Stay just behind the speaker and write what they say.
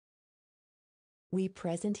We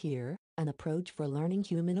present here an approach for learning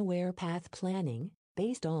human-aware path planning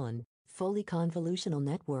based on fully convolutional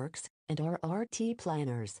networks and RRT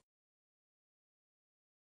planners.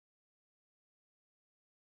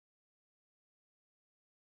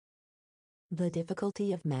 The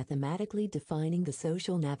difficulty of mathematically defining the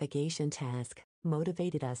social navigation task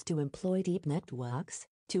motivated us to employ deep networks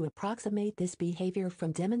to approximate this behavior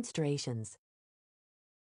from demonstrations.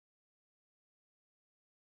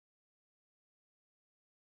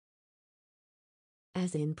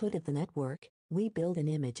 As input of the network, we build an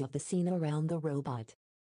image of the scene around the robot.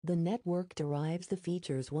 The network derives the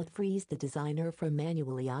features what frees the designer from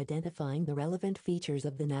manually identifying the relevant features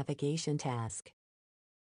of the navigation task.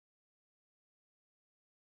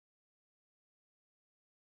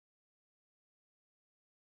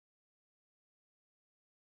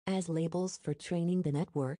 As labels for training the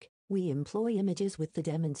network, we employ images with the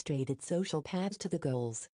demonstrated social paths to the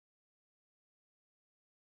goals.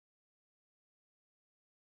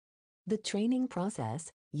 The training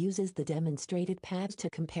process uses the demonstrated paths to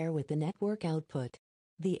compare with the network output.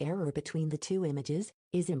 The error between the two images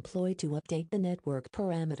is employed to update the network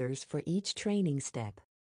parameters for each training step.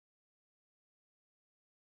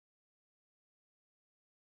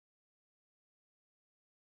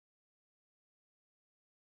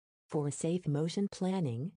 For safe motion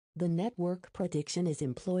planning, the network prediction is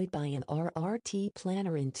employed by an RRT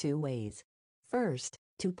planner in two ways. First,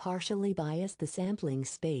 to partially bias the sampling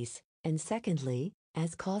space, and secondly,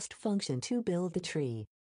 as cost function to build the tree.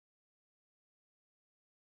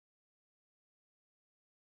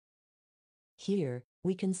 Here,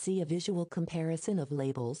 we can see a visual comparison of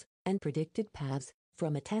labels and predicted paths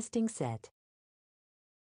from a testing set.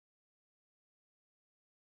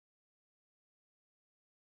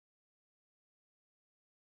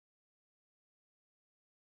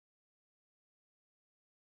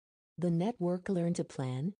 The network learned to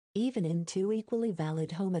plan, even in two equally valid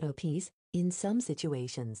homotopies, in some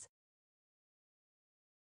situations.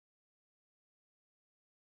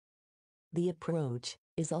 The approach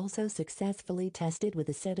is also successfully tested with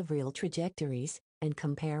a set of real trajectories, and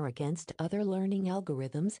compare against other learning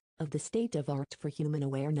algorithms of the state-of-art for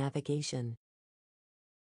human-aware navigation.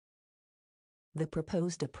 The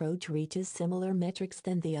proposed approach reaches similar metrics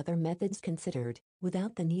than the other methods considered,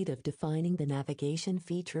 without the need of defining the navigation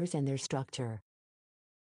features and their structure.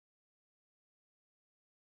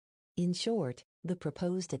 In short, the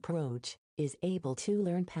proposed approach is able to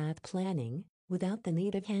learn path planning without the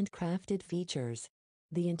need of handcrafted features.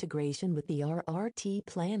 The integration with the RRT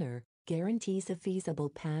planner guarantees a feasible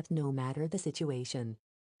path no matter the situation.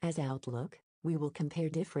 As Outlook, we will compare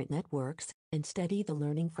different networks and study the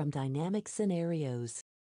learning from dynamic scenarios.